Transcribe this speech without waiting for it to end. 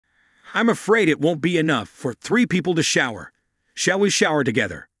I'm afraid it won't be enough for 3 people to shower. Shall we shower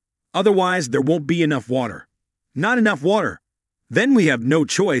together? Otherwise, there won't be enough water. Not enough water. Then we have no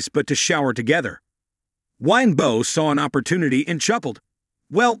choice but to shower together. Bo saw an opportunity and chuckled.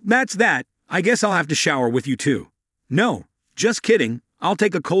 Well, that's that. I guess I'll have to shower with you too. No, just kidding. I'll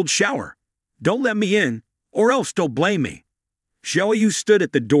take a cold shower. Don't let me in, or else don't blame me. Xiaoyu stood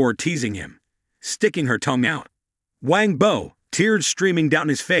at the door teasing him, sticking her tongue out. Bo, tears streaming down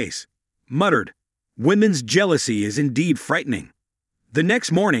his face, muttered, "Women's jealousy is indeed frightening." The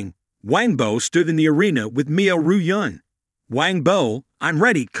next morning, Bo stood in the arena with Miao Ruyun. Bo, I'm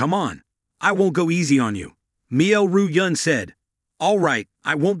ready, come on. I won't go easy on you. Miao Ruyun said. All right,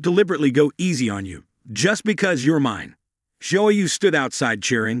 I won't deliberately go easy on you, just because you're mine. Xiaoyu stood outside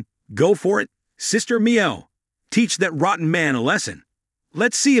cheering. Go for it, Sister Miao. Teach that rotten man a lesson.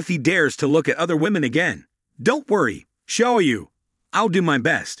 Let's see if he dares to look at other women again. Don't worry, Xiaoyu. I'll do my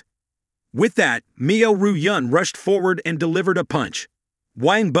best. With that, Miao Ruyun rushed forward and delivered a punch.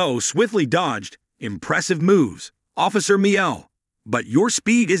 Bo swiftly dodged. Impressive moves, Officer Miao. But your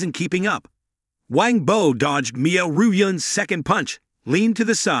speed isn't keeping up. Bo dodged Miao Ruyun's second punch, leaned to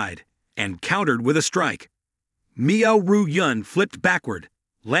the side, and countered with a strike. Miao Ruyun flipped backward,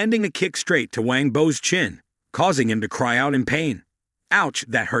 landing a kick straight to Bo's chin, causing him to cry out in pain. Ouch,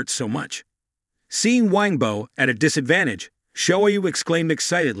 that hurts so much. Seeing Bo at a disadvantage, Xiaoyu exclaimed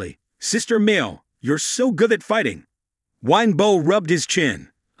excitedly, Sister Miao, you're so good at fighting. Bo rubbed his chin.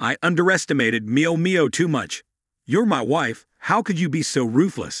 I underestimated Miao too much. You're my wife, how could you be so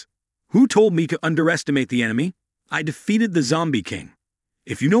ruthless? Who told me to underestimate the enemy? I defeated the Zombie King.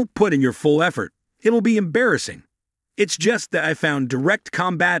 If you don't put in your full effort, it'll be embarrassing. It's just that I found direct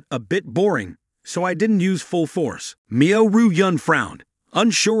combat a bit boring, so I didn't use full force. Miao Ruyun frowned,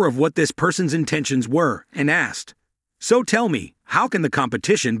 unsure of what this person's intentions were, and asked, So tell me, how can the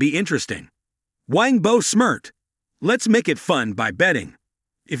competition be interesting? Bo smirked. Let's make it fun by betting.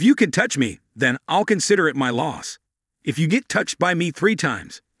 If you can touch me, then I'll consider it my loss. If you get touched by me 3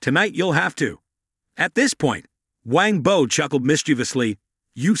 times, tonight you'll have to. At this point, Bo chuckled mischievously.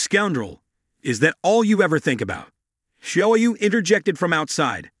 You scoundrel. Is that all you ever think about? Xiaoyu interjected from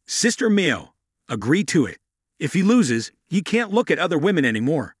outside. Sister Miao, agree to it. If he loses, he can't look at other women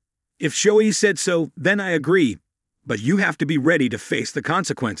anymore. If Xiaoyu said so, then I agree. But you have to be ready to face the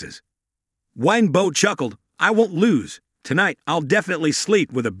consequences. Bo chuckled. I won't lose. Tonight, I'll definitely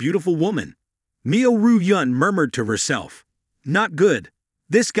sleep with a beautiful woman. Miao Ruyun murmured to herself. Not good.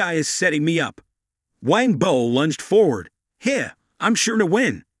 This guy is setting me up. Bo lunged forward. Here, I'm sure to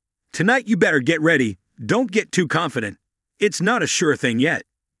win. Tonight you better get ready. Don't get too confident. It's not a sure thing yet.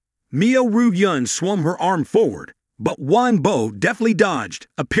 Miao Ruyun swung her arm forward, but Bo deftly dodged,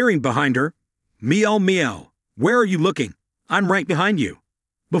 appearing behind her. Miao, where are you looking? I'm right behind you.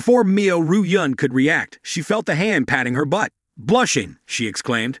 Before Miao Ruyun could react, she felt a hand patting her butt. Blushing, she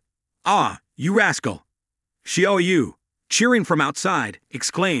exclaimed. Ah, you rascal. Xiaoyu, cheering from outside,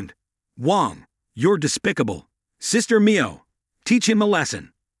 exclaimed. Wang, you're despicable. Sister Miao, teach him a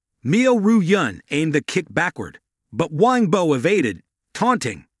lesson. Miao Ruyun aimed the kick backward, but Bo evaded,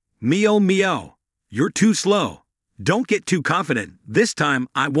 taunting. Miao, you're too slow. Don't get too confident. This time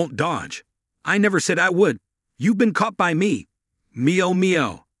I won't dodge. I never said I would. You've been caught by me.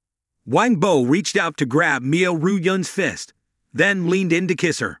 Miao. Bo reached out to grab Miao Ruyun's fist, then leaned in to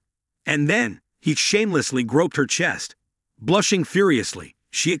kiss her. And then, he shamelessly groped her chest. Blushing furiously,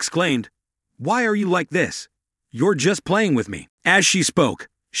 she exclaimed, Why are you like this? You're just playing with me. As she spoke,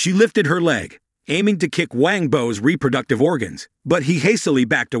 she lifted her leg, aiming to kick Bo's reproductive organs, but he hastily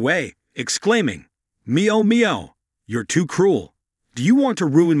backed away, exclaiming, Miao, you're too cruel. Do you want to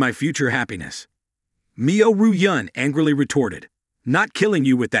ruin my future happiness? Miao Ruyun angrily retorted, Not killing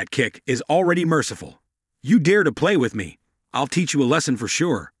you with that kick is already merciful. You dare to play with me, I'll teach you a lesson for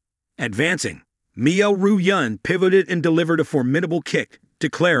sure. Advancing, Miao Ruyun pivoted and delivered a formidable kick,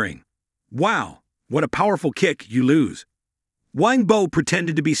 declaring, Wow, what a powerful kick, you lose. Bo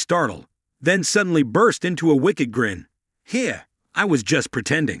pretended to be startled, then suddenly burst into a wicked grin. Here, I was just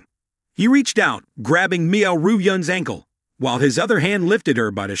pretending. He reached out, grabbing Miao Ruyun's ankle, while his other hand lifted her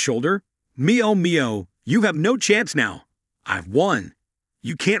by the shoulder. Miao, you have no chance now. I've won.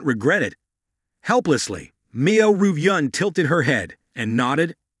 You can't regret it. Helplessly, Miao Ruyun tilted her head and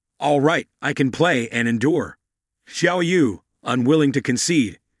nodded. All right, I can play and endure. Xiaoyu, unwilling to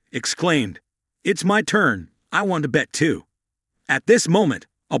concede, exclaimed, It's my turn, I want to bet too. At this moment,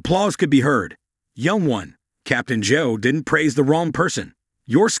 applause could be heard. Young one, Captain Joe didn't praise the wrong person.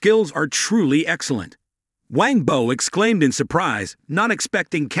 Your skills are truly excellent. Bo exclaimed in surprise, not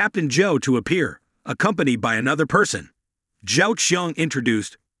expecting Captain Joe to appear, accompanied by another person. Zhao Qiang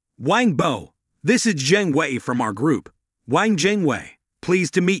introduced, Wang Bo, this is Zheng Wei from our group. Wang Zheng Wei,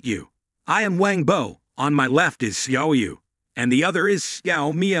 pleased to meet you. I am Wang Bo, on my left is Xiao Yu, and the other is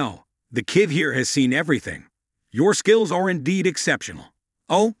Xiao Miao. The kid here has seen everything. Your skills are indeed exceptional.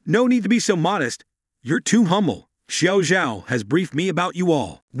 Oh, no need to be so modest. You're too humble. Xiao Zhao has briefed me about you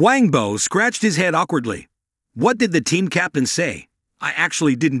all. Wang Bo scratched his head awkwardly. What did the team captain say? I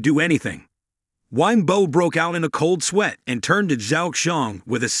actually didn't do anything. Wang Bo broke out in a cold sweat and turned to Zhao Xiang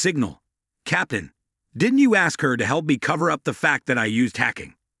with a signal. Captain, didn't you ask her to help me cover up the fact that I used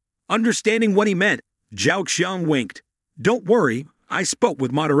hacking? Understanding what he meant, Zhao Xiang winked. Don't worry, I spoke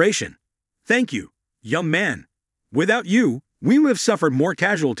with moderation. Thank you, young man. Without you, we would have suffered more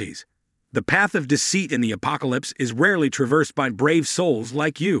casualties. The path of deceit in the apocalypse is rarely traversed by brave souls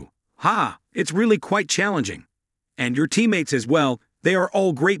like you. Ha, it's really quite challenging. And your teammates as well, they are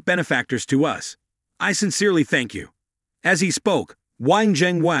all great benefactors to us. I sincerely thank you. As he spoke, Wang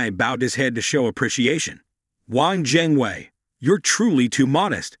Zhengwei bowed his head to show appreciation. Wang Zhengwei, you're truly too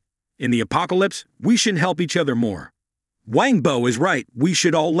modest. In the apocalypse, we should help each other more. Wang Bo is right, we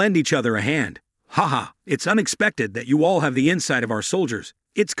should all lend each other a hand. Haha, it's unexpected that you all have the insight of our soldiers.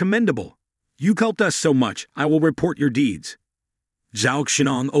 It's commendable. You helped us so much, I will report your deeds. Zhao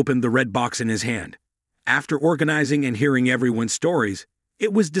Xiang opened the red box in his hand. After organizing and hearing everyone's stories,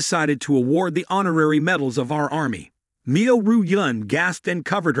 it was decided to award the honorary medals of our army. Miao Ru Yun gasped and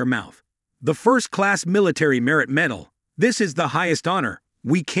covered her mouth. The first-class military merit medal. This is the highest honor.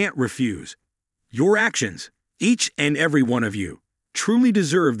 We can't refuse. Your actions, each and every one of you, truly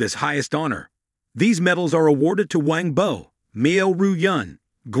deserve this highest honor. These medals are awarded to Wang Bo, Miao Ru Yun,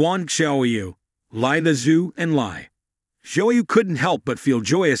 Guan Xiaoyu, Lai Zhu, and Lai. Xiaoyu couldn't help but feel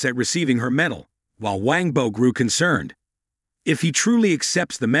joyous at receiving her medal, while Wang Bo grew concerned. If he truly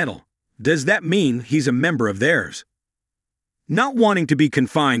accepts the medal, does that mean he's a member of theirs? Not wanting to be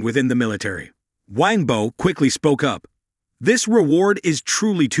confined within the military, Wang Bo quickly spoke up. This reward is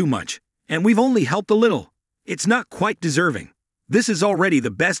truly too much, and we've only helped a little. It's not quite deserving. This is already the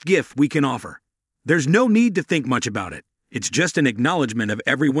best gift we can offer. There's no need to think much about it. It's just an acknowledgement of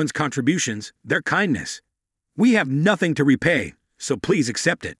everyone's contributions, their kindness. We have nothing to repay, so please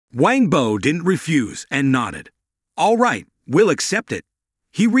accept it. Wang Bo didn't refuse and nodded. All right, we'll accept it.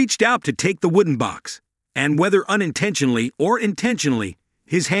 He reached out to take the wooden box, and whether unintentionally or intentionally,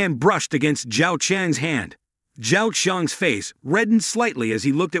 his hand brushed against Zhao Qiang's hand. Zhao Qiang's face reddened slightly as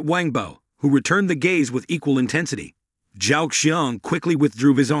he looked at Wang Bo, who returned the gaze with equal intensity. Zhao Qiang quickly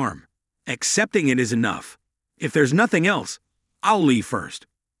withdrew his arm. Accepting it is enough. If there's nothing else, I'll leave first.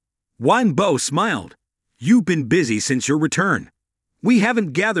 Wang Bo smiled. You've been busy since your return. We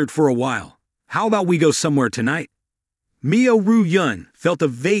haven't gathered for a while. How about we go somewhere tonight? Miao Ru Yun felt a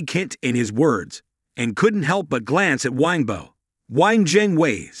vague hint in his words, and couldn't help but glance at Wang Bo. Wang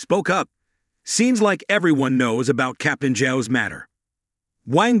Zhengwei spoke up. Seems like everyone knows about Captain Zhao's matter.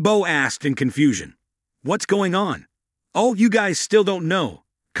 Wang Bo asked in confusion. What's going on? Oh, you guys still don't know.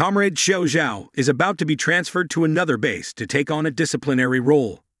 Comrade Xiao Zhao is about to be transferred to another base to take on a disciplinary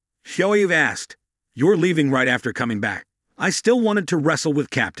role. Xiao asked. You're leaving right after coming back. I still wanted to wrestle with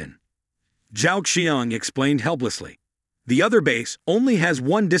Captain. Zhao Xiang explained helplessly. The other base only has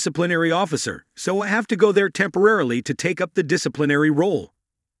one disciplinary officer, so I have to go there temporarily to take up the disciplinary role.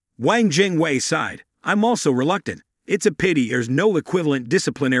 Wang Zhengwei sighed. I'm also reluctant. It's a pity there's no equivalent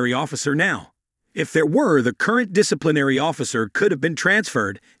disciplinary officer now. If there were, the current disciplinary officer could have been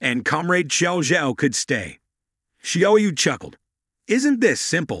transferred, and Comrade Xiao Zhao could stay. Xiaoyu chuckled. Isn't this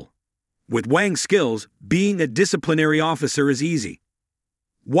simple? With Wang's skills, being a disciplinary officer is easy.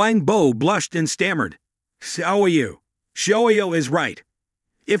 Wang Bo blushed and stammered. Xiaoyu is right.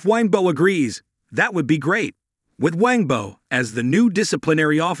 If Wang Bo agrees, that would be great. With Wang Bo as the new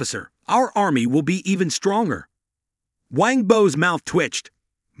disciplinary officer, our army will be even stronger. Wang Bo's mouth twitched.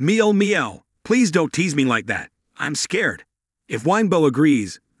 Miao, please don't tease me like that. I'm scared. If Wang Bo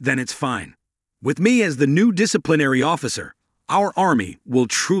agrees, then it's fine. With me as the new disciplinary officer, our army will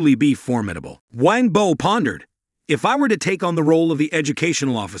truly be formidable. Wang Bo pondered. If I were to take on the role of the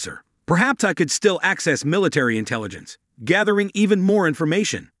educational officer, perhaps I could still access military intelligence, gathering even more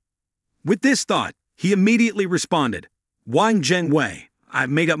information. With this thought, he immediately responded, Wang Zhengwei, I've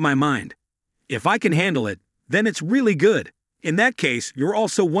made up my mind. If I can handle it, then it's really good. In that case, you're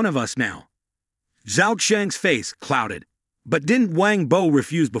also one of us now. Zhao Qiang's face clouded. But didn't Wang Bo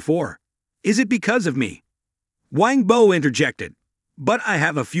refuse before? Is it because of me? Wang Bo interjected. But I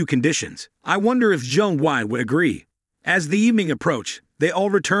have a few conditions. I wonder if Zheng Wei would agree. As the evening approached, they all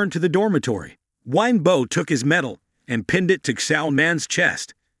returned to the dormitory. Wang Bo took his medal and pinned it to Xiao Man's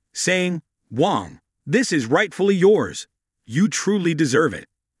chest, saying, Wang, this is rightfully yours. You truly deserve it.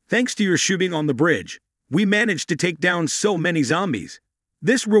 Thanks to your shooting on the bridge, we managed to take down so many zombies.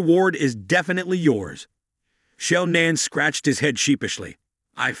 This reward is definitely yours. Xiao Nan scratched his head sheepishly.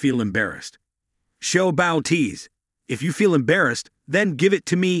 I feel embarrassed. Xiao Bao teased. If you feel embarrassed, then give it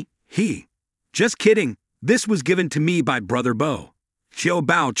to me, he. Just kidding, this was given to me by Brother Bo. Xiao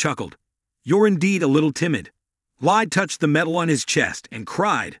Bao chuckled. You're indeed a little timid. Lai touched the medal on his chest and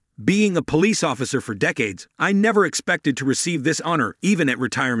cried, being a police officer for decades, I never expected to receive this honor even at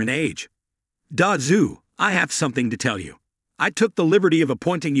retirement age. Da Zhu, I have something to tell you. I took the liberty of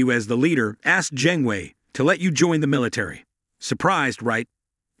appointing you as the leader, asked Zheng Wei, to let you join the military. Surprised, right?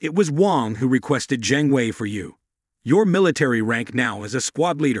 It was Wang who requested Zheng Wei for you. Your military rank now is a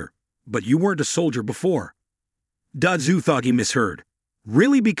squad leader, but you weren't a soldier before. Da Zhu thought he misheard.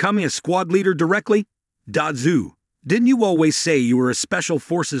 Really becoming a squad leader directly? Da Zhu, didn't you always say you were a special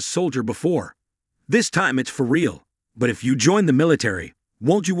forces soldier before? This time it's for real. But if you join the military,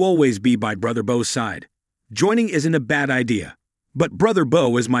 won't you always be by Brother Bo's side? Joining isn't a bad idea. But Brother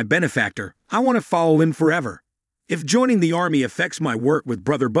Bo is my benefactor. I want to follow him forever. If joining the army affects my work with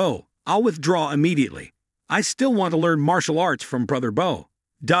Brother Bo, I'll withdraw immediately. I still want to learn martial arts from Brother Bo.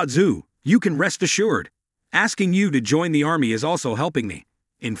 Da Zhu, you can rest assured. Asking you to join the army is also helping me.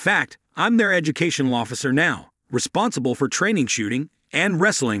 In fact, I'm their educational officer now, responsible for training shooting and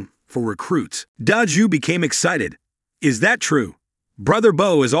wrestling for recruits. Da Zhu became excited. Is that true? Brother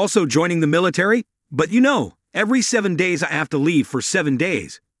Bo is also joining the military? But you know, every 7 days I have to leave for 7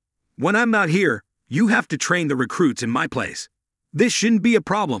 days. When I'm not here, you have to train the recruits in my place. This shouldn't be a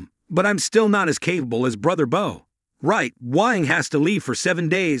problem, but I'm still not as capable as Brother Bo. Right, Wang has to leave for 7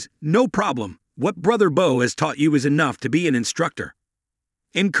 days, no problem. What Brother Bo has taught you is enough to be an instructor.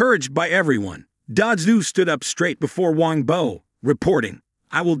 Encouraged by everyone, Da Zhu stood up straight before Wang Bo, reporting,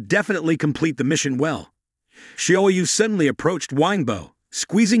 I will definitely complete the mission well. Xiaoyu suddenly approached Wang Bo,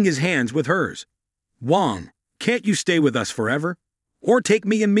 squeezing his hands with hers. Wang, can't you stay with us forever? Or take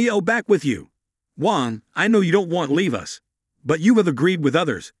me and Mio back with you? Wang, I know you don't want to leave us, but you have agreed with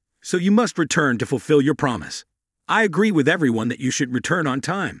others, so you must return to fulfill your promise. I agree with everyone that you should return on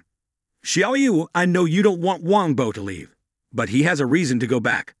time. Xiaoyu, I know you don't want Wang Bo to leave, but he has a reason to go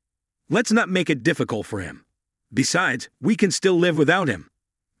back. Let's not make it difficult for him. Besides, we can still live without him.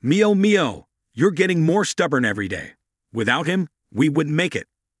 Mio, you're getting more stubborn every day. Without him, we wouldn't make it.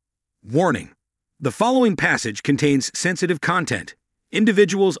 Warning. The following passage contains sensitive content.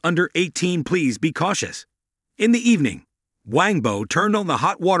 Individuals under 18 please be cautious. In the evening, Wang Bo turned on the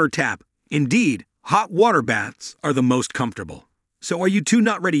hot water tap. Indeed, hot water baths are the most comfortable. So are you two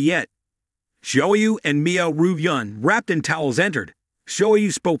not ready yet? Xiaoyu and Miao Ruyun, wrapped in towels, entered.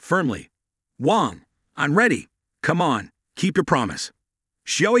 Xiaoyu spoke firmly. Wang, I'm ready. Come on, keep your promise.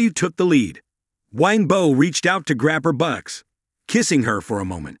 Xiaoyu took the lead. Wang Bo reached out to grab her buttocks, kissing her for a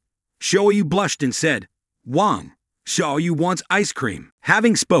moment. Xiaoyu blushed and said, Wang, Xiaoyu wants ice cream.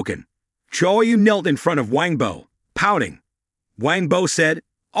 Having spoken, Xiaoyu knelt in front of Wang Bo, pouting. Wang Bo said,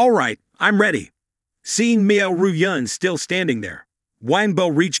 All right, I'm ready. Seeing Miao Ruyun still standing there, Wang Bo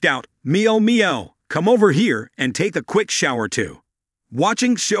reached out, Mio, come over here and take a quick shower too.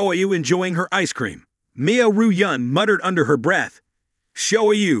 Watching Xiaoyu enjoying her ice cream, Miao Ruyun muttered under her breath,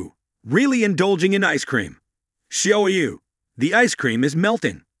 Xiaoyu, really indulging in ice cream. Xiaoyu, the ice cream is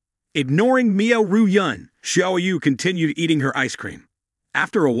melting. Ignoring Miao Ruyun, Xiaoyu continued eating her ice cream.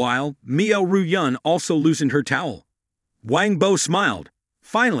 After a while, Miao Ruyun also loosened her towel. Wang Bo smiled.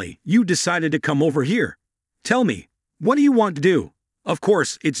 Finally, you decided to come over here. Tell me, what do you want to do? Of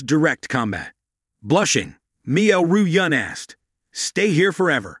course, it's direct combat. Blushing, Miao Ruyun asked, Stay here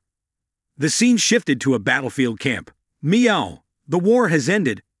forever. The scene shifted to a battlefield camp. Miao, the war has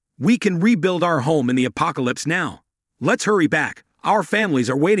ended. We can rebuild our home in the apocalypse now. Let's hurry back. Our families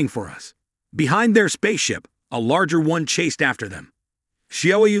are waiting for us. Behind their spaceship, a larger one chased after them.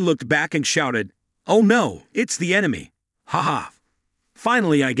 Xiaoyu looked back and shouted, Oh no, it's the enemy. Haha.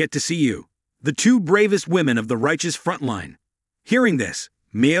 Finally I get to see you, the two bravest women of the righteous front line. Hearing this,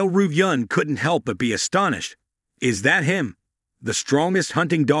 Miao Ruyun couldn't help but be astonished. Is that him? The strongest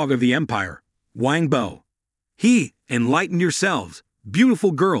hunting dog of the empire, Wang Bo. He, enlighten yourselves,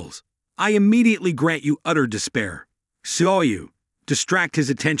 beautiful girls. I immediately grant you utter despair. Xiaoyu, distract his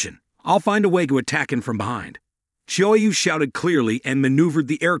attention. I'll find a way to attack him from behind. Xiaoyu shouted clearly and maneuvered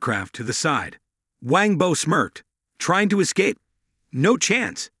the aircraft to the side. Wang Bo smirked. Trying to escape? No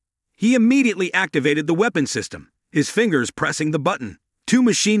chance. He immediately activated the weapon system, his fingers pressing the button. 2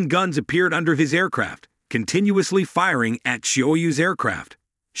 machine guns appeared under his aircraft, continuously firing at Xiaoyu's aircraft.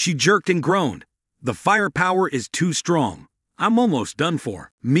 She jerked and groaned. The firepower is too strong. I'm almost done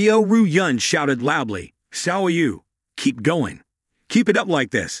for. Miao Ruyun shouted loudly, Xiaoyu, keep going. Keep it up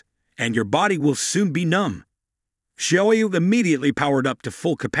like this, and your body will soon be numb. Xiaoyu immediately powered up to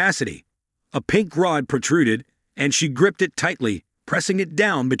full capacity. A pink rod protruded, and she gripped it tightly, pressing it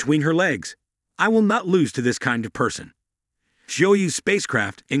down between her legs. I will not lose to this kind of person. Xiaoyu's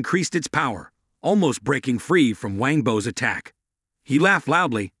spacecraft increased its power, almost breaking free from Wang Bo's attack. He laughed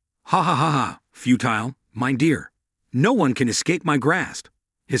loudly. Ha ha ha ha, futile, my dear. No one can escape my grasp.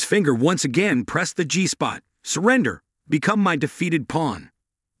 His finger once again pressed the G-spot. Surrender, become my defeated pawn.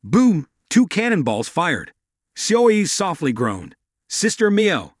 Boom, 2 cannonballs fired. Xiaoyu softly groaned. Sister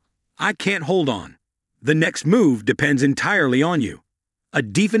Mio, I can't hold on. The next move depends entirely on you. A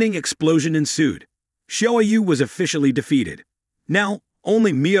deafening explosion ensued. Xiaoyu was officially defeated. Now,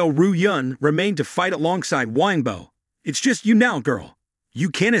 only Mio Ru Yun remained to fight alongside Wang Bo. It's just you now, girl. You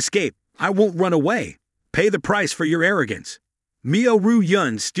can't escape. I won't run away. Pay the price for your arrogance. Mio Ru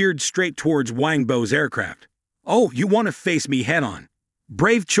Yun steered straight towards Wang Bo's aircraft. Oh, you want to face me head-on?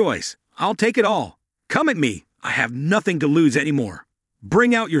 Brave choice. I'll take it all. Come at me. I have nothing to lose anymore.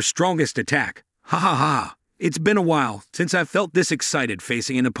 Bring out your strongest attack. Ha ha ha. It's been a while since I felt this excited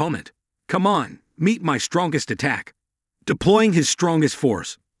facing an opponent. Come on, meet my strongest attack. Deploying his strongest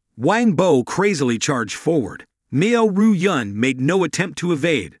force, Wang Bo crazily charged forward. Mio Ru Yun made no attempt to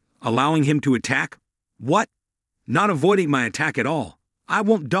evade, allowing him to attack. What? Not avoiding my attack at all. I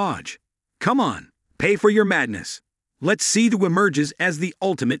won't dodge. Come on, pay for your madness. Let's see who emerges as the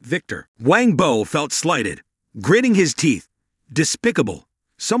ultimate victor. Wang Bo felt slighted, gritting his teeth. Despicable.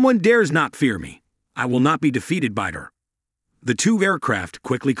 Someone dares not fear me. I will not be defeated by her. The 2 aircraft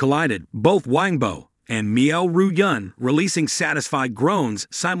quickly collided, both Wang Bo and Mio Ru Yun releasing satisfied groans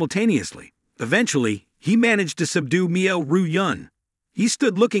simultaneously. Eventually, he managed to subdue Mio Ru Yun. He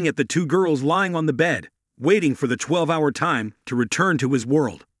stood looking at the 2 girls lying on the bed, waiting for the 12-hour time to return to his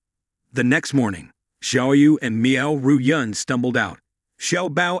world. The next morning, Xiaoyu and Mio Ru Yun stumbled out. Xiao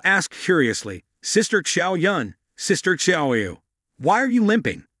Bao asked curiously, Sister Xiao Yun, Sister Xiaoyu, why are you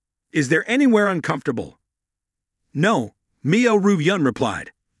limping? Is there anywhere uncomfortable? No, Mio Ru Yun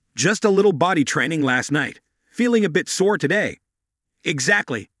replied. Just a little body training last night. Feeling a bit sore today.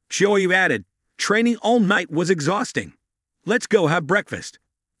 Exactly, Xiaoyu added. Training all night was exhausting. Let's go have breakfast.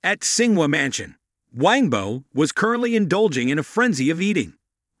 At Xinghua Mansion, Wang Bo was currently indulging in a frenzy of eating.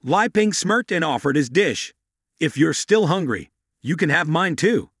 Lai Ping smirked and offered his dish. If you're still hungry, you can have mine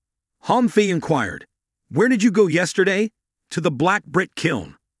too. Han Fei inquired. Where did you go yesterday? To the black brick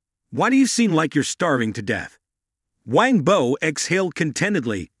kiln. Why do you seem like you're starving to death? Wang Bo exhaled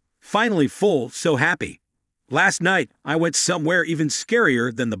contentedly, finally full, so happy. Last night, I went somewhere even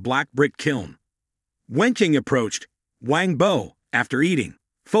scarier than the black brick kiln. Wen King approached. Wang Bo, after eating,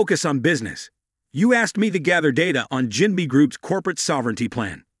 focus on business. You asked me to gather data on Jinbi Group's corporate sovereignty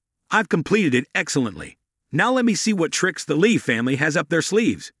plan. I've completed it excellently. Now let me see what tricks the Li family has up their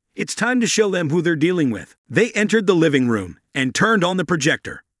sleeves. It's time to show them who they're dealing with. They entered the living room and turned on the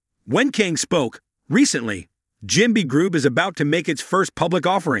projector. Wen King spoke. Recently, Jinbi Group is about to make its first public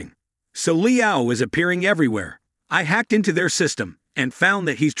offering. So Liao is appearing everywhere. I hacked into their system and found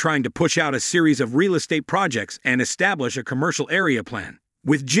that he's trying to push out a series of real estate projects and establish a commercial area plan.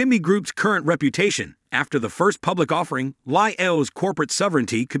 With Jinbi Group's current reputation, after the first public offering, Liao's corporate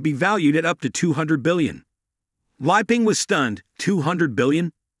sovereignty could be valued at up to 200 billion. Lai Ping was stunned. 200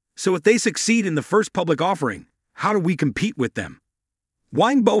 billion? So if they succeed in the first public offering, how do we compete with them?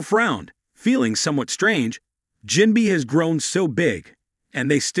 Wang Bo frowned, feeling somewhat strange. Jinbi has grown so big,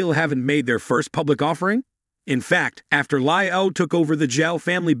 and they still haven't made their first public offering? In fact, after Liao took over the Zhao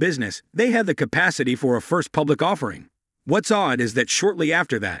family business, they had the capacity for a first public offering. What's odd is that shortly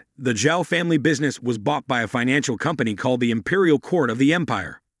after that, the Zhao family business was bought by a financial company called the Imperial Court of the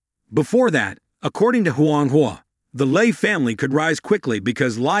Empire. Before that, according to Huanghua, the Lei family could rise quickly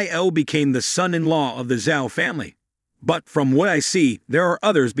because Liao became the son-in-law of the Zhao family. But from what I see, there are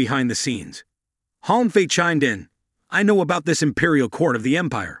others behind the scenes. Han Fei chimed in. I know about this Imperial Court of the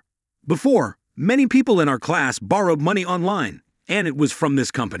Empire. Before, many people in our class borrowed money online, and it was from this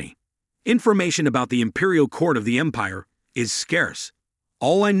company. Information about the Imperial Court of the Empire is scarce.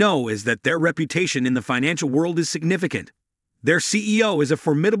 All I know is that their reputation in the financial world is significant. Their CEO is a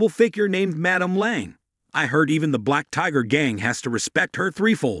formidable figure named Madame Lang. I heard even the Black Tiger gang has to respect her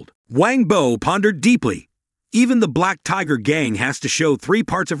threefold. Wang Bo pondered deeply. Even the Black Tiger gang has to show 3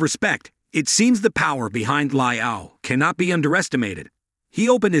 parts of respect. It seems the power behind Liao cannot be underestimated. He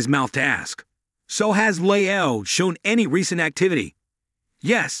opened his mouth to ask, so has Liao shown any recent activity?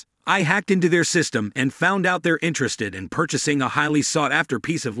 Yes, I hacked into their system and found out they're interested in purchasing a highly sought-after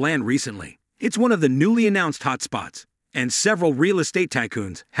piece of land recently. It's one of the newly announced hotspots, and several real estate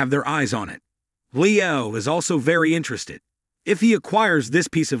tycoons have their eyes on it. Liao is also very interested. If he acquires this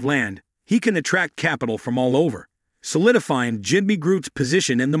piece of land, he can attract capital from all over, solidifying Jinmi Groot's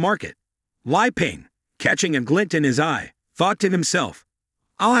position in the market. Lai Ping, catching a glint in his eye, thought to himself,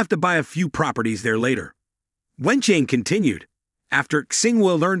 I'll have to buy a few properties there later. Wenchang continued. After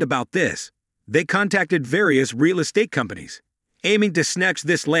Xinghua learned about this, they contacted various real estate companies, aiming to snatch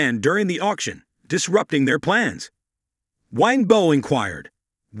this land during the auction, disrupting their plans. Wang Bo inquired,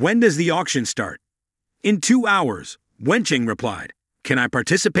 when does the auction start? In 2 hours, Wenchang replied. Can I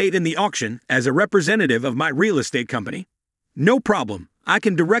participate in the auction as a representative of my real estate company? No problem, I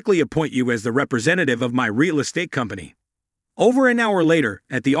can directly appoint you as the representative of my real estate company. Over an hour later,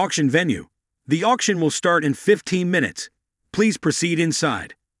 at the auction venue, the auction will start in 15 minutes. Please proceed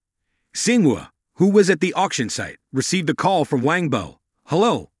inside. Xinghua, who was at the auction site, received a call from Wang Bo.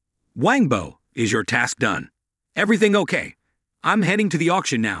 Hello, Wang Bo, is your task done? Everything okay? I'm heading to the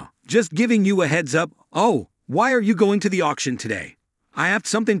auction now, just giving you a heads up. Oh, why are you going to the auction today? I have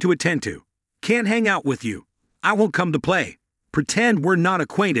something to attend to. Can't hang out with you. I won't come to play. Pretend we're not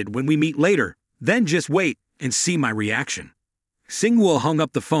acquainted when we meet later, then just wait and see my reaction. Xinghua hung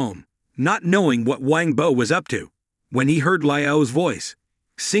up the phone, not knowing what Wang Bo was up to. When he heard Liao's voice,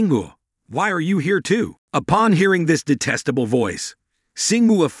 Xinghua, why are you here too? Upon hearing this detestable voice,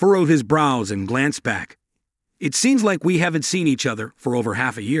 Xinghua furrowed his brows and glanced back. It seems like we haven't seen each other for over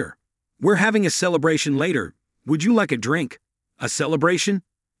half a year. We're having a celebration later. Would you like a drink? A celebration?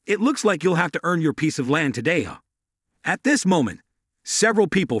 It looks like you'll have to earn your piece of land today, huh? At this moment, several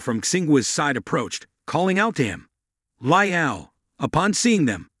people from Xinghua's side approached, calling out to him. Liao, upon seeing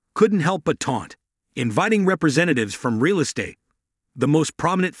them, couldn't help but taunt, inviting representatives from real estate, the most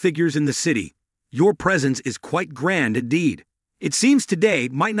prominent figures in the city. Your presence is quite grand indeed. It seems today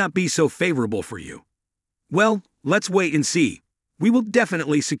might not be so favorable for you. Well, let's wait and see. We will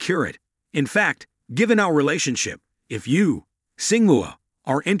definitely secure it. In fact, given our relationship, if you, Xinghua,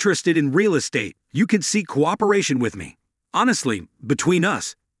 are interested in real estate, you can seek cooperation with me. Honestly, between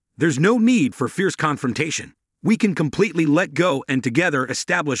us, there's no need for fierce confrontation. We can completely let go and together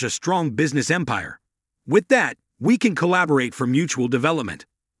establish a strong business empire. With that, we can collaborate for mutual development.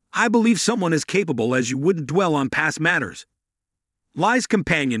 I believe someone as capable as you wouldn't dwell on past matters. Lai's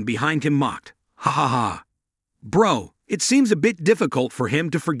companion behind him mocked. Ha ha ha. Bro, it seems a bit difficult for him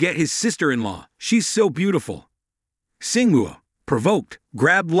to forget his sister-in-law. She's so beautiful. Xinghua, provoked,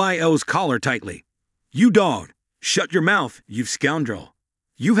 grabbed Liao's collar tightly. You dog, shut your mouth, you scoundrel.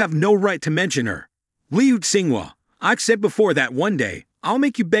 You have no right to mention her. Liu Xinghua, I've said before that one day, I'll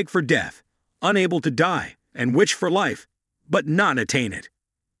make you beg for death, unable to die, and wish for life, but not attain it.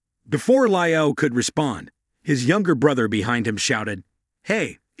 Before Liao could respond, his younger brother behind him shouted,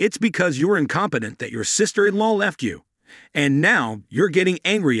 Hey, it's because you're incompetent that your sister-in-law left you, and now you're getting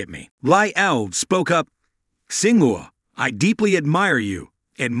angry at me. Liao spoke up. Xinghua, I deeply admire you,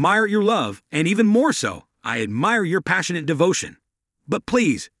 admire your love, and even more so, I admire your passionate devotion. But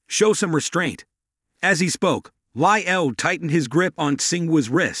please, show some restraint. As he spoke, Liao tightened his grip on Xinghua's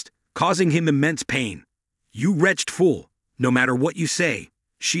wrist, causing him immense pain. You wretched fool, no matter what you say,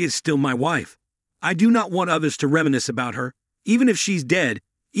 she is still my wife. I do not want others to reminisce about her, even if she's dead,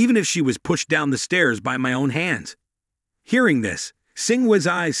 even if she was pushed down the stairs by my own hands. Hearing this, Xinghua's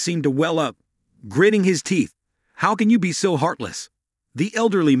eyes seemed to well up, gritting his teeth. How can you be so heartless? The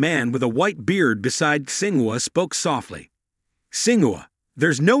elderly man with a white beard beside Xinghua spoke softly. Xinghua,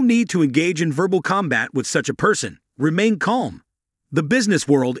 there's no need to engage in verbal combat with such a person. Remain calm. The business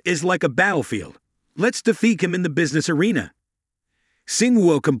world is like a battlefield. Let's defeat him in the business arena.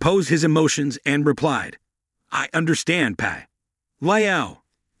 Xinghua composed his emotions and replied, I understand, Pai. Liao,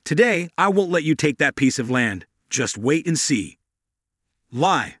 today I won't let you take that piece of land. Just wait and see.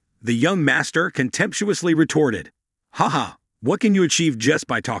 Lai, the young master contemptuously retorted. Haha, what can you achieve just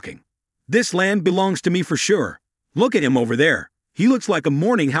by talking? This land belongs to me for sure. Look at him over there. He looks like a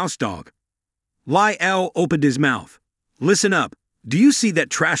mourning house dog. Liao opened his mouth. Listen up. Do you see that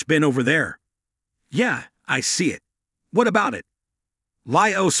trash bin over there? Yeah, I see it. What about it?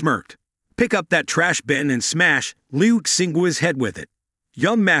 Liao smirked. Pick up that trash bin and smash Liu Xinghua's head with it.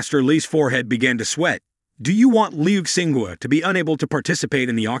 Young Master Li's forehead began to sweat. Do you want Liu Xinghua to be unable to participate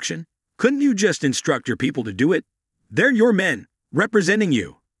in the auction? Couldn't you just instruct your people to do it? They're your men, representing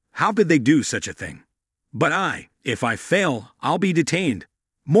you. How could they do such a thing? But if I fail, I'll be detained.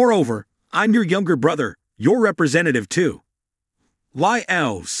 Moreover, I'm your younger brother, your representative too.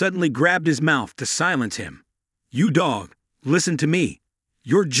 Liao suddenly grabbed his mouth to silence him. You dog, listen to me.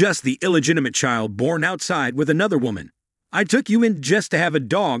 You're just the illegitimate child born outside with another woman. I took you in just to have a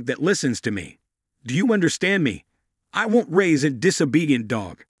dog that listens to me. Do you understand me? I won't raise a disobedient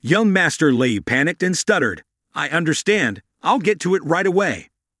dog. Young Master Li panicked and stuttered. I understand. I'll get to it right away.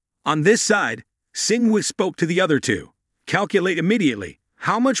 On this side, Singwa spoke to the other two. Calculate immediately.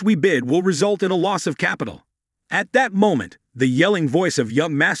 How much we bid will result in a loss of capital. At that moment, the yelling voice of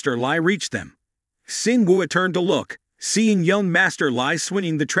young Master Lai reached them. Singwa turned to look, seeing young Master Lai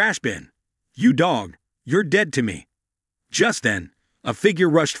swinging the trash bin. You dog, you're dead to me. Just then, a figure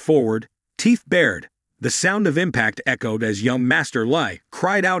rushed forward, teeth bared. The sound of impact echoed as young Master Lai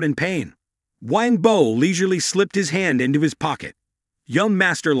cried out in pain. Wang Bo leisurely slipped his hand into his pocket. Young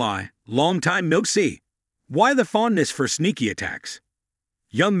Master Lai, long time no see. Why the fondness for sneaky attacks?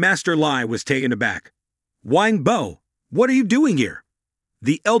 Young Master Lai was taken aback. Wang Bo, what are you doing here?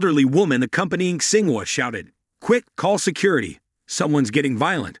 The elderly woman accompanying Singwa shouted. Quick, call security. Someone's getting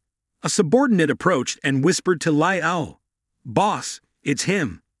violent. A subordinate approached and whispered to Lai Ao. Boss, it's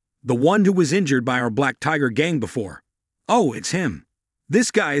him. The one who was injured by our Black Tiger gang before. Oh, it's him.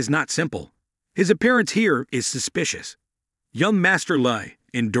 This guy is not simple. His appearance here is suspicious. Young Master Lai,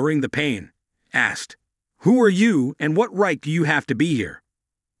 enduring the pain, asked, Who are you and what right do you have to be here?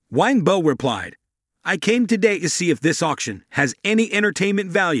 Wang Bo replied, I came today to see if this auction has any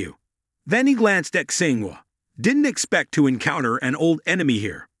entertainment value. Then he glanced at Xinghua. Didn't expect to encounter an old enemy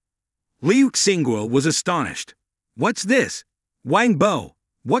here. Liu Xinghua was astonished. What's this? Wang Bo,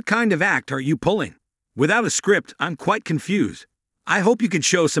 what kind of act are you pulling? Without a script, I'm quite confused. I hope you can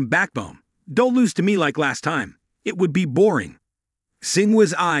show some backbone. Don't lose to me like last time. It would be boring.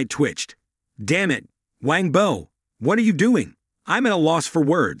 Xinghua's eye twitched. Damn it, Wang Bo, what are you doing? I'm at a loss for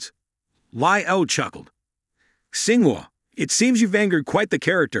words. Lai O chuckled. Xinghua, it seems you've angered quite the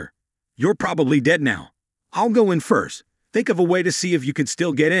character. You're probably dead now. I'll go in first. Think of a way to see if you can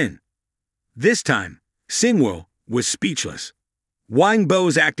still get in. This time, Xinghua was speechless. Wang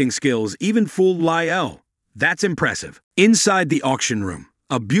Bo's acting skills even fooled Lai O. That's impressive. Inside the auction room,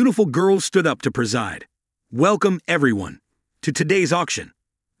 a beautiful girl stood up to preside. Welcome, everyone, to today's auction.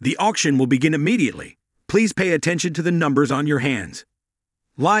 The auction will begin immediately. Please pay attention to the numbers on your hands.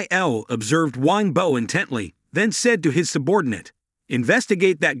 Lai El observed Wang Bo intently, then said to his subordinate,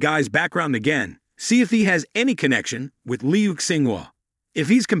 Investigate that guy's background again. See if he has any connection with Liu Xinghua. If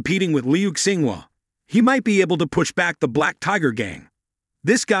he's competing with Liu Xinghua, he might be able to push back the Black Tiger gang.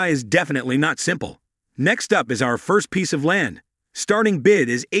 This guy is definitely not simple. Next up is our first piece of land. Starting bid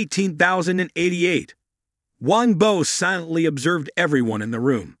is 18,088. Wang Bo silently observed everyone in the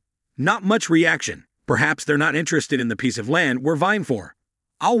room. Not much reaction. Perhaps they're not interested in the piece of land we're vying for.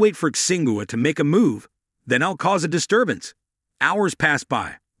 I'll wait for Xinghua to make a move, then I'll cause a disturbance. Hours passed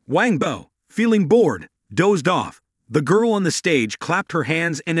by. Wang Bo, feeling bored, dozed off. The girl on the stage clapped her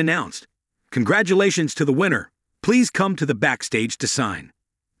hands and announced, Congratulations to the winner. Please come to the backstage to sign.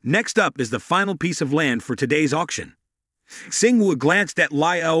 Next up is the final piece of land for today's auction. Xinghua glanced at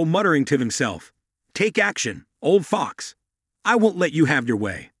Lai O, muttering to himself, Take action, old fox. I won't let you have your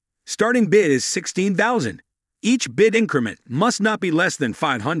way. Starting bid is 16,000. Each bid increment must not be less than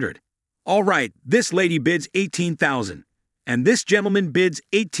 500. All right, this lady bids 18,000. And this gentleman bids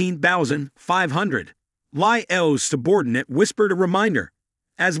 18,500. Lai O's subordinate whispered a reminder.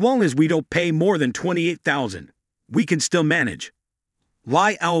 As long as we don't pay more than 28,000, we can still manage.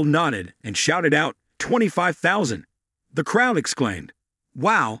 Lai O nodded and shouted out, 25,000. The crowd exclaimed,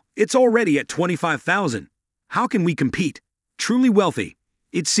 Wow, it's already at 25,000. How can we compete? Truly wealthy.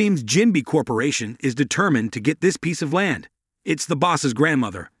 It seems Jinbi Corporation is determined to get this piece of land. It's the boss's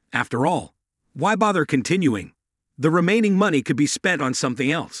grandmother, after all. Why bother continuing? The remaining money could be spent on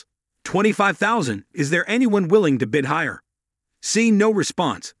something else. 25,000, is there anyone willing to bid higher? Seeing no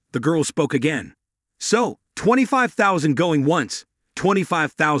response, the girl spoke again. So, 25,000 going once,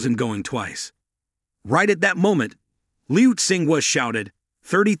 25,000 going twice. Right at that moment, Liu Xinghua shouted,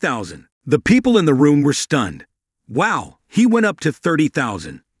 30,000. The people in the room were stunned. Wow, he went up to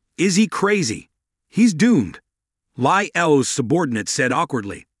 30,000. Is he crazy? He's doomed. Lai O's subordinate said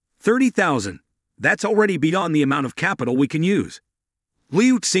awkwardly, 30,000. That's already beyond the amount of capital we can use.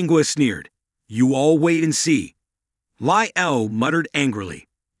 Liu Xinghua sneered. You all wait and see. Lai O muttered angrily.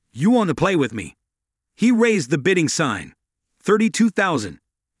 You want to play with me? He raised the bidding sign. 32,000.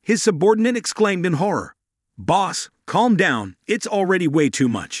 His subordinate exclaimed in horror. Boss, calm down, it's already way too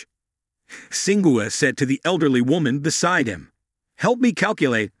much. Xinghua said to the elderly woman beside him. Help me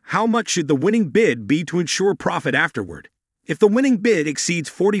calculate how much should the winning bid be to ensure profit afterward. If the winning bid exceeds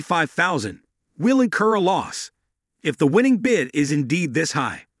 45,000, we'll incur a loss. If the winning bid is indeed this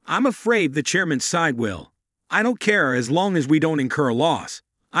high, I'm afraid the chairman's side will. I don't care as long as we don't incur a loss.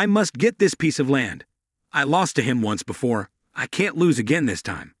 I must get this piece of land. I lost to him once before. I can't lose again this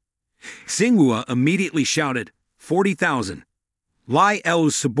time. Xinghua immediately shouted, 40,000. Lai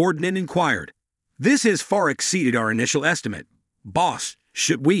O's subordinate inquired, This has far exceeded our initial estimate. Boss,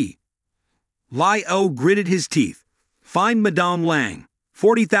 should we? Lai-O gritted his teeth. Fine, Madame Lang.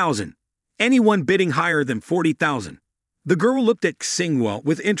 40,000. Anyone bidding higher than 40,000. The girl looked at Xinghua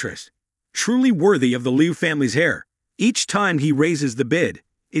with interest. Truly worthy of the Liu family's heir. Each time he raises the bid,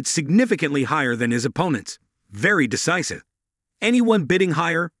 it's significantly higher than his opponent's. Very decisive. Anyone bidding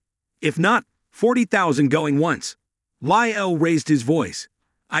higher? If not, 40,000 going once. Lai-O raised his voice.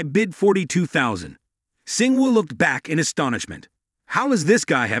 I bid 42,000. Xinghua looked back in astonishment. How does this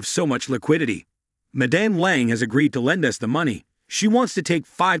guy have so much liquidity? Madame Lang has agreed to lend us the money. She wants to take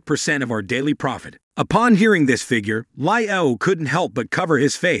 5% of our daily profit. Upon hearing this figure, Lai-O couldn't help but cover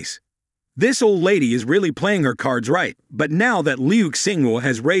his face. This old lady is really playing her cards right, but now that Liu Xinghua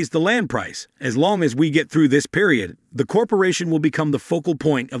has raised the land price, as long as we get through this period, the corporation will become the focal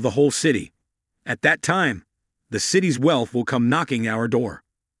point of the whole city. At that time, the city's wealth will come knocking at our door.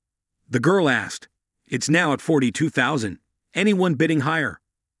 The girl asked, It's now at 42,000. Anyone bidding higher?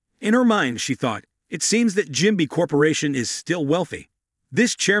 In her mind, she thought, it seems that Jinbi Corporation is still wealthy.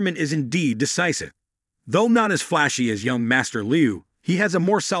 This chairman is indeed decisive. Though not as flashy as young Master Liu, he has a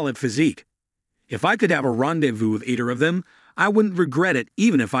more solid physique. If I could have a rendezvous with either of them, I wouldn't regret it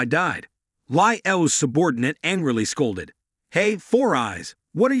even if I died. Lai-O's subordinate angrily scolded. Hey, Four Eyes,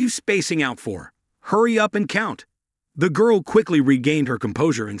 what are you spacing out for? Hurry up and count. The girl quickly regained her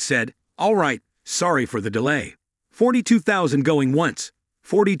composure and said, All right, sorry for the delay. 42,000 going once.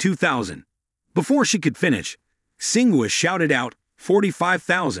 42,000. Before she could finish, Xinghua shouted out,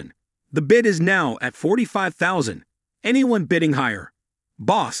 45,000. The bid is now at 45,000. Anyone bidding higher?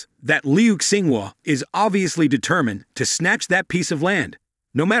 Boss, that Liu Xinghua is obviously determined to snatch that piece of land.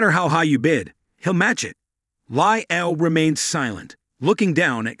 No matter how high you bid, he'll match it. Lai-O remained silent, looking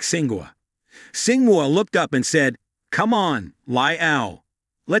down at Xinghua. Xinghua looked up and said, Come on, Lai-O.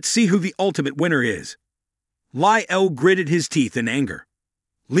 Let's see who the ultimate winner is. Lai-O gritted his teeth in anger.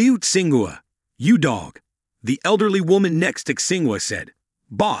 Liu Xinghua, you dog. The elderly woman next to Xinghua said,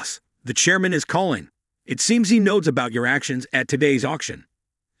 Boss, the chairman is calling. It seems he knows about your actions at today's auction.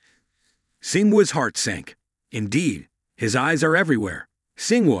 Xinghua's heart sank. Indeed, his eyes are everywhere.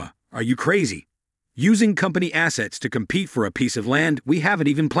 Xinghua, are you crazy? Using company assets to compete for a piece of land we haven't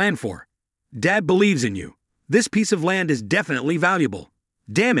even planned for. Dad believes in you. This piece of land is definitely valuable.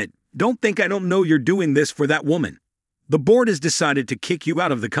 Damn it, don't think I don't know you're doing this for that woman. The board has decided to kick you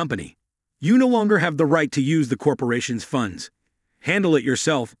out of the company. You no longer have the right to use the corporation's funds. Handle it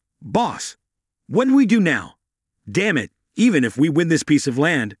yourself, boss. What do we do now? Damn it, even if we win this piece of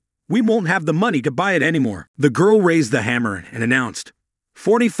land, we won't have the money to buy it anymore. The girl raised the hammer and announced,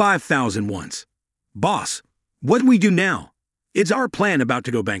 45,000 once. Boss, what do we do now? It's our plan about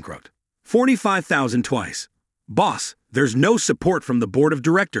to go bankrupt. 45,000 twice. Boss, there's no support from the board of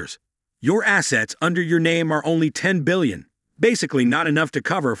directors. Your assets under your name are only 10 billion, basically not enough to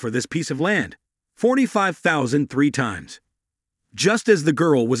cover for this piece of land. 45,000 three times. Just as the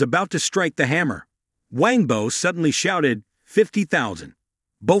girl was about to strike the hammer, Wang Bo suddenly shouted, 50,000.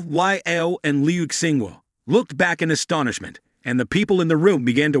 Both Lai-O and Liu Xinghua looked back in astonishment, and the people in the room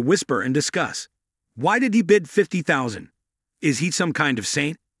began to whisper and discuss. Why did he bid 50,000? Is he some kind of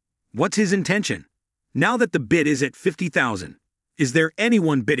saint? What's his intention? Now that the bid is at 50,000, is there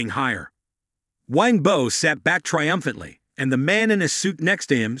anyone bidding higher? Wang Bo sat back triumphantly, and the man in a suit next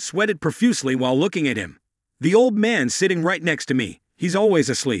to him sweated profusely while looking at him. The old man sitting right next to me, he's always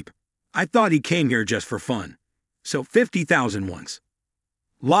asleep. I thought he came here just for fun. So 50,000 once.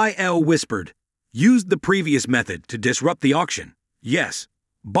 Lai-O whispered, used the previous method to disrupt the auction. Yes,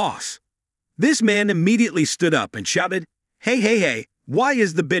 boss. This man immediately stood up and shouted, Hey, why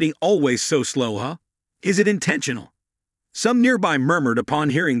is the bidding always so slow, huh? Is it intentional? Some nearby murmured upon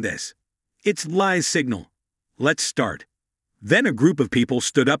hearing this. It's Lai's signal. Let's start. Then a group of people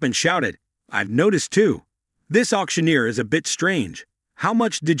stood up and shouted, I've noticed too. This auctioneer is a bit strange. How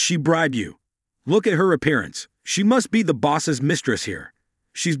much did she bribe you? Look at her appearance. She must be the boss's mistress here.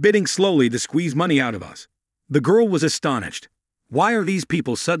 She's bidding slowly to squeeze money out of us. The girl was astonished. Why are these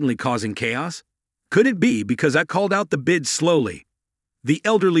people suddenly causing chaos? Could it be because I called out the bids slowly? The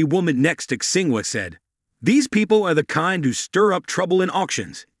elderly woman next to Xinghua said, These people are the kind who stir up trouble in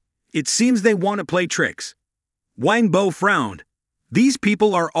auctions. It seems they want to play tricks. Wang Bo frowned. These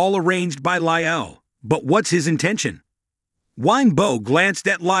people are all arranged by Lai-O. But what's his intention? Wang Bo glanced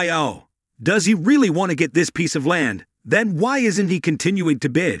at Lai-O. Does he really want to get this piece of land? Then why isn't he continuing to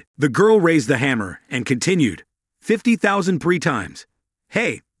bid? The girl raised the hammer and continued. 50,000 three times.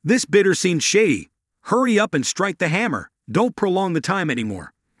 Hey, this bidder seems shady. Hurry up and strike the hammer. Don't prolong the time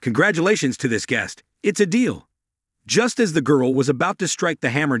anymore. Congratulations to this guest. It's a deal. Just as the girl was about to strike the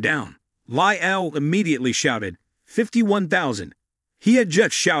hammer down, Lai Al immediately shouted, 51,000. He had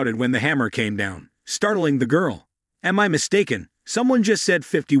just shouted when the hammer came down, startling the girl. Am I mistaken? Someone just said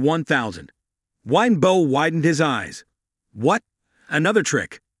 51,000. Weinbo widened his eyes. What? Another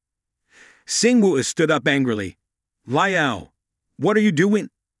trick. Singwu stood up angrily. Lai Al, what are you doing?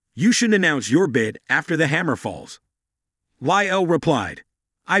 You should announce your bid after the hammer falls. Lai Al replied,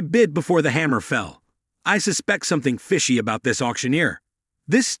 I bid before the hammer fell. I suspect something fishy about this auctioneer.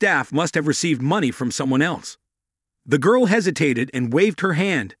 This staff must have received money from someone else. The girl hesitated and waved her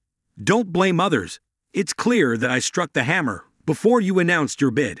hand. Don't blame others. It's clear that I struck the hammer before you announced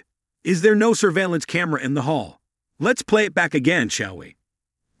your bid. Is there no surveillance camera in the hall? Let's play it back again, shall we?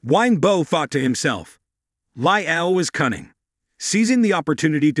 Weinbo thought to himself. Lai Al was cunning, seizing the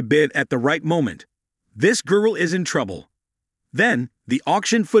opportunity to bid at the right moment. This girl is in trouble. Then, the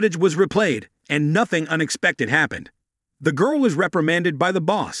auction footage was replayed, and nothing unexpected happened. The girl was reprimanded by the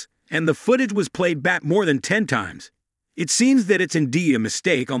boss, and the footage was played back more than 10 times. It seems that it's indeed a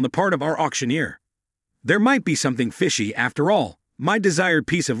mistake on the part of our auctioneer. There might be something fishy after all. My desired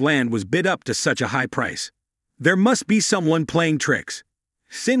piece of land was bid up to such a high price. There must be someone playing tricks.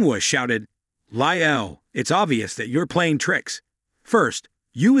 Sinwa shouted, Lai Al, it's obvious that you're playing tricks. First,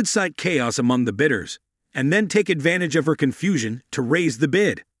 you incite chaos among the bidders, and then take advantage of her confusion to raise the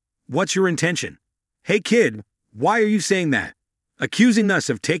bid. What's your intention? Hey kid, why are you saying that? Accusing us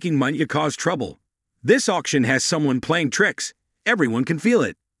of taking money to cause trouble. This auction has someone playing tricks. Everyone can feel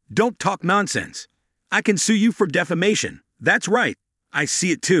it. Don't talk nonsense. I can sue you for defamation. That's right. I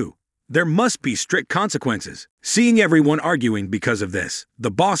see it too. There must be strict consequences. Seeing everyone arguing because of this,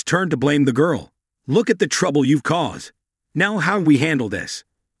 the boss turned to blame the girl. Look at the trouble you've caused. Now how do we handle this?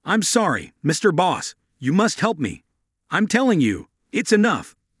 I'm sorry, Mr. Boss. You must help me. I'm telling you, it's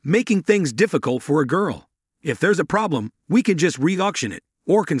enough, making things difficult for a girl. If there's a problem, we can just re-auction it,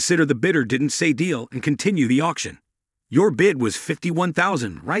 or consider the bidder didn't say deal and continue the auction. Your bid was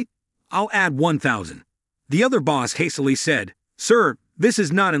 51,000, right? I'll add 1,000. The other boss hastily said, Sir, this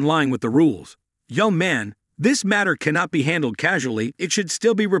is not in line with the rules. Young man, this matter cannot be handled casually. It should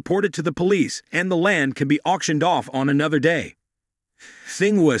still be reported to the police, and the land can be auctioned off on another day.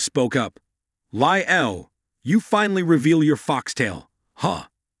 Singhua spoke up. Lai Al, you finally reveal your foxtail. Huh.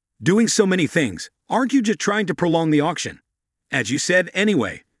 Doing so many things, aren't you just trying to prolong the auction? As you said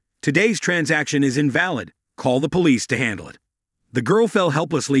anyway, today's transaction is invalid. Call the police to handle it. The girl fell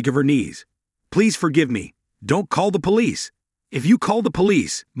helplessly to her knees. Please forgive me. Don't call the police. If you call the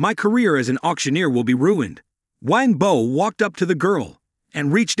police, my career as an auctioneer will be ruined. Weinbo walked up to the girl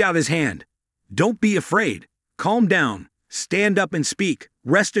and reached out his hand. Don't be afraid. Calm down. Stand up and speak.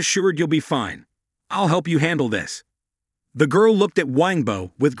 Rest assured you'll be fine. I'll help you handle this. The girl looked at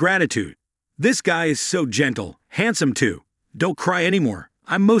Weinbo with gratitude. This guy is so gentle, handsome too. Don't cry anymore.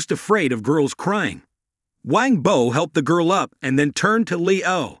 I'm most afraid of girls crying. Weinbo helped the girl up and then turned to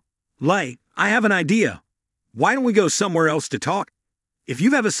Leo. Lai, I have an idea. Why don't we go somewhere else to talk? If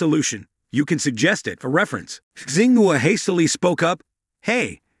you have a solution, you can suggest it for reference. Xinghua hastily spoke up.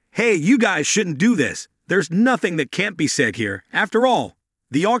 Hey, you guys shouldn't do this. There's nothing that can't be said here. After all,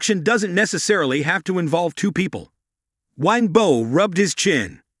 the auction doesn't necessarily have to involve two people. Weinbo rubbed his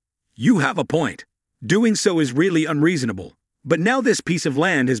chin. You have a point. Doing so is really unreasonable. But now this piece of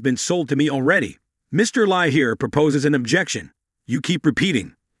land has been sold to me already. Mr. Lai here proposes an objection. You keep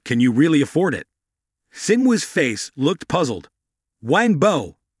repeating. Can you really afford it? Sinwu's face looked puzzled.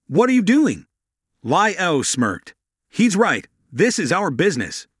 Weinbo, what are you doing? Lai O smirked. He's right. This is our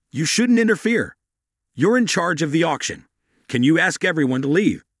business. You shouldn't interfere. You're in charge of the auction. Can you ask everyone to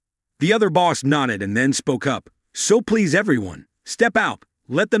leave? The other boss nodded and then spoke up. So please everyone, step out.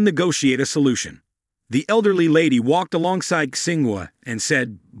 Let them negotiate a solution. The elderly lady walked alongside Xinghua and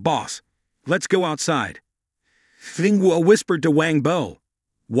said, Boss, let's go outside. Xinghua whispered to Wangbo.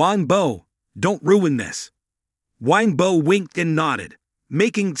 Wangbo, don't ruin this. Wangbo winked and nodded,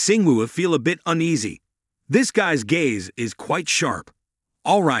 making Xinghua feel a bit uneasy. This guy's gaze is quite sharp.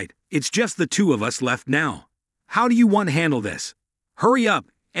 All right, it's just the two of us left now. How do you want to handle this? Hurry up,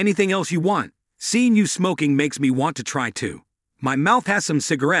 anything else you want? Seeing you smoking makes me want to try too. My mouth has some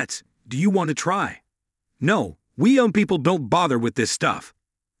cigarettes. Do you want to try? No, we young people don't bother with this stuff.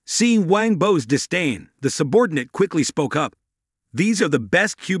 Seeing Wangbo's disdain, the subordinate quickly spoke up. These are the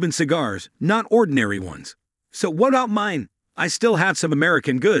best Cuban cigars, not ordinary ones. So what about mine? I still have some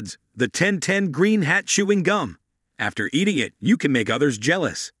American goods, the 1010 green hat chewing gum. After eating it, you can make others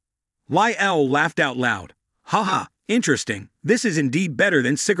jealous. Lai Owl laughed out loud. Haha, interesting. This is indeed better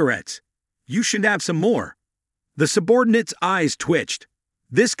than cigarettes. You should have some more. The subordinate's eyes twitched.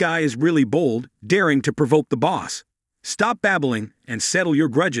 This guy is really bold, daring to provoke the boss. Stop babbling and settle your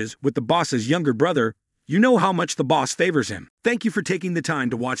grudges with the boss's younger brother. You know how much the boss favors him. Thank you for taking the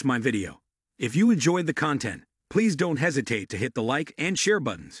time to watch my video. If you enjoyed the content, please don't hesitate to hit the like and share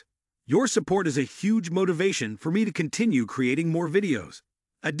buttons. Your support is a huge motivation for me to continue creating more videos.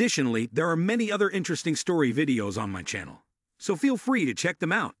 Additionally, there are many other interesting story videos on my channel, so feel free to check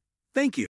them out. Thank you.